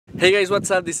Hey guys, what's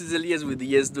up? This is Elias with the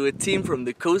Yes Do It team from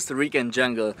the Costa Rican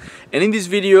jungle. And in this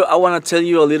video, I want to tell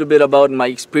you a little bit about my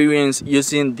experience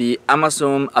using the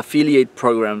Amazon affiliate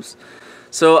programs.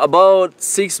 So about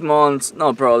 6 months,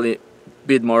 no, probably a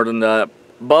bit more than that,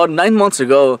 about 9 months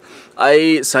ago,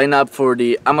 I signed up for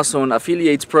the Amazon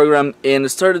affiliates program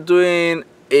and started doing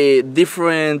a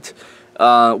different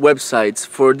websites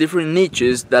for different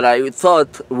niches that I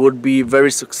thought would be very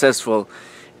successful.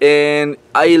 And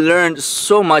I learned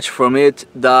so much from it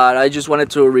that I just wanted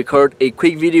to record a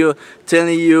quick video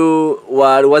telling you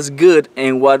what was good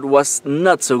and what was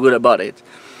not so good about it.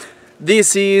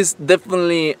 This is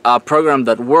definitely a program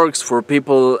that works for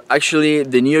people. Actually,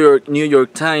 the New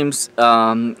York Times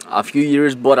a few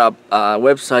years bought up a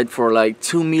website for like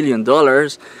 $2 million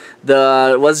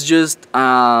that was just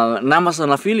an Amazon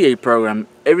affiliate program.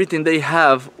 Everything they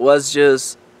have was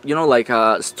just, you know, like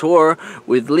a store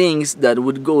with links that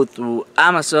would go through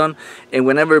Amazon, and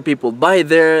whenever people buy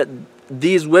there,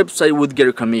 this website would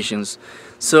get commissions.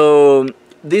 So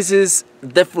this is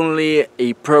definitely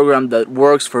a program that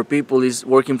works for people. It's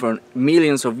working for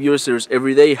millions of users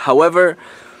every day. However,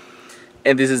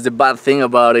 and this is the bad thing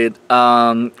about it,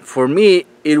 for me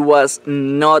it was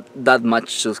not that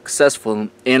much successful,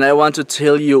 and I want to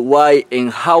tell you why and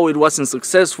how it wasn't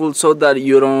successful so that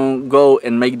you don't go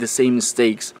and make the same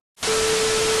mistakes.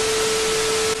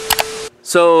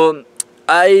 So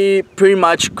I pretty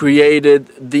much created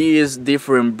these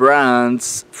different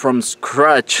brands from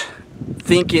scratch,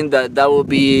 thinking that that would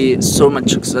be so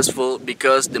much successful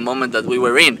because the moment that we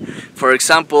were in. For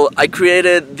example, I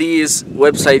created this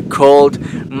website called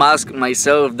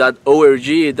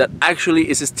maskmyself.org that actually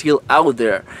is still out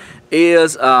there. It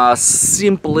is a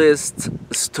simplest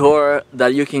store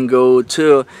that you can go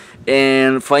to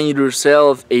and find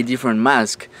yourself a different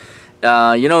mask.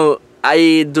 You know,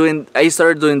 I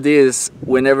started doing this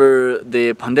whenever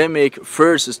the pandemic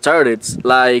first started,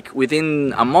 like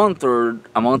within a month or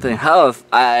a month and a half.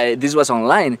 This was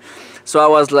online, so I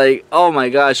was like, oh my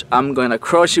gosh, I'm gonna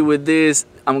crush it with this.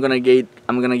 I'm gonna get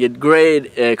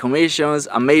great commissions,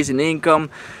 amazing income.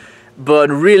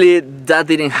 But really, that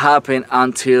didn't happen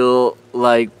until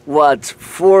like what,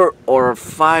 4 or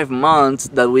 5 months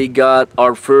that we got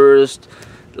our first,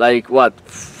 like what,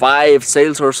 5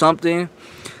 sales or something.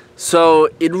 So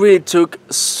it really took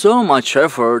so much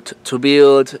effort to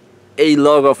build a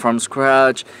logo from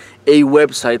scratch, a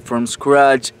website from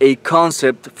scratch, a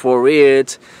concept for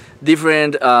it,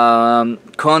 different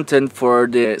content for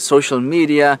the social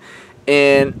media.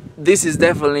 And this is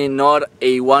definitely not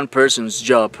a one person's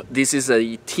job. This is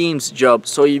a team's job.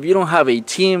 So if you don't have a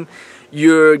team,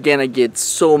 you're gonna get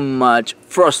so much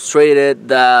frustrated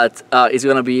that it's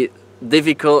gonna be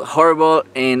difficult, horrible,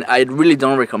 and I really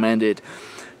don't recommend it.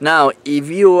 Now, if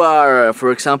you are,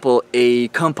 for example, a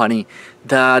company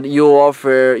that you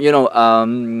offer, you know,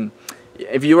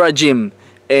 if you're a gym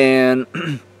and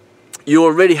you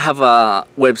already have a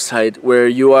website where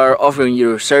you are offering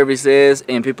your services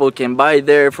and people can buy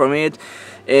there from it,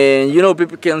 and you know,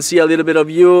 people can see a little bit of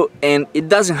you, and it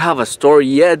doesn't have a store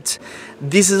yet,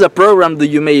 this is a program that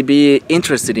you may be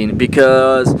interested in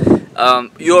because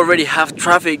you already have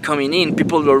traffic coming in,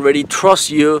 people already trust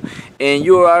you, and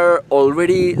you are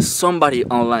already somebody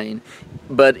online.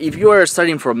 But if you are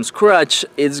starting from scratch,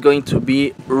 it's going to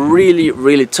be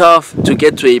really tough to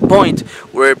get to a point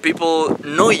where people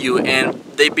know you and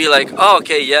they be like, oh,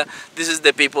 okay, yeah, this is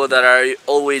the people that are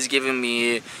always giving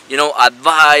me, you know,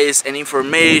 advice and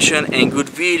information and good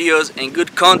videos and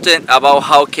good content about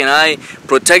how can I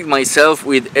protect myself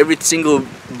with every single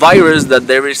virus that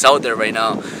there is out there right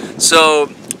now. So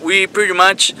we pretty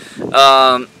much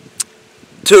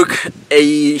took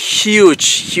a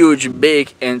huge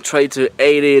big and tried to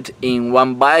eat it in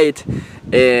one bite,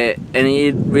 and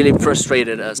it really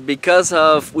frustrated us because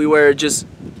of we were just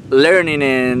learning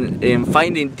and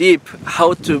finding deep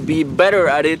how to be better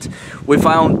at it. We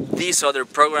found this other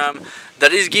program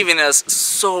that is giving us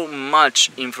so much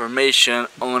information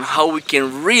on how we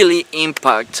can really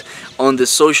impact on the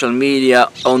social media,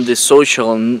 on the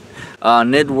social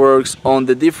networks, on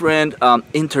the different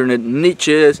internet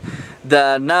niches,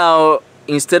 that now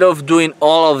instead of doing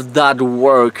all of that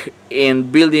work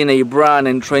in building a brand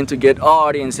and trying to get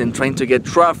audience and trying to get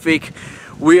traffic,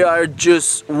 we are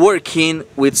just working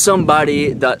with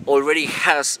somebody that already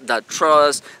has that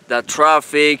trust, that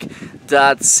traffic,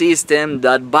 that system,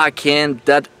 that backend,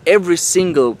 that every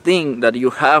single thing that you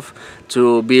have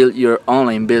to build your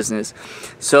online business.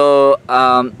 So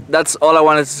that's all I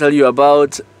wanted to tell you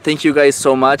about. Thank you guys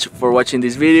so much for watching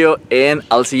this video, and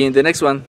I'll see you in the next one.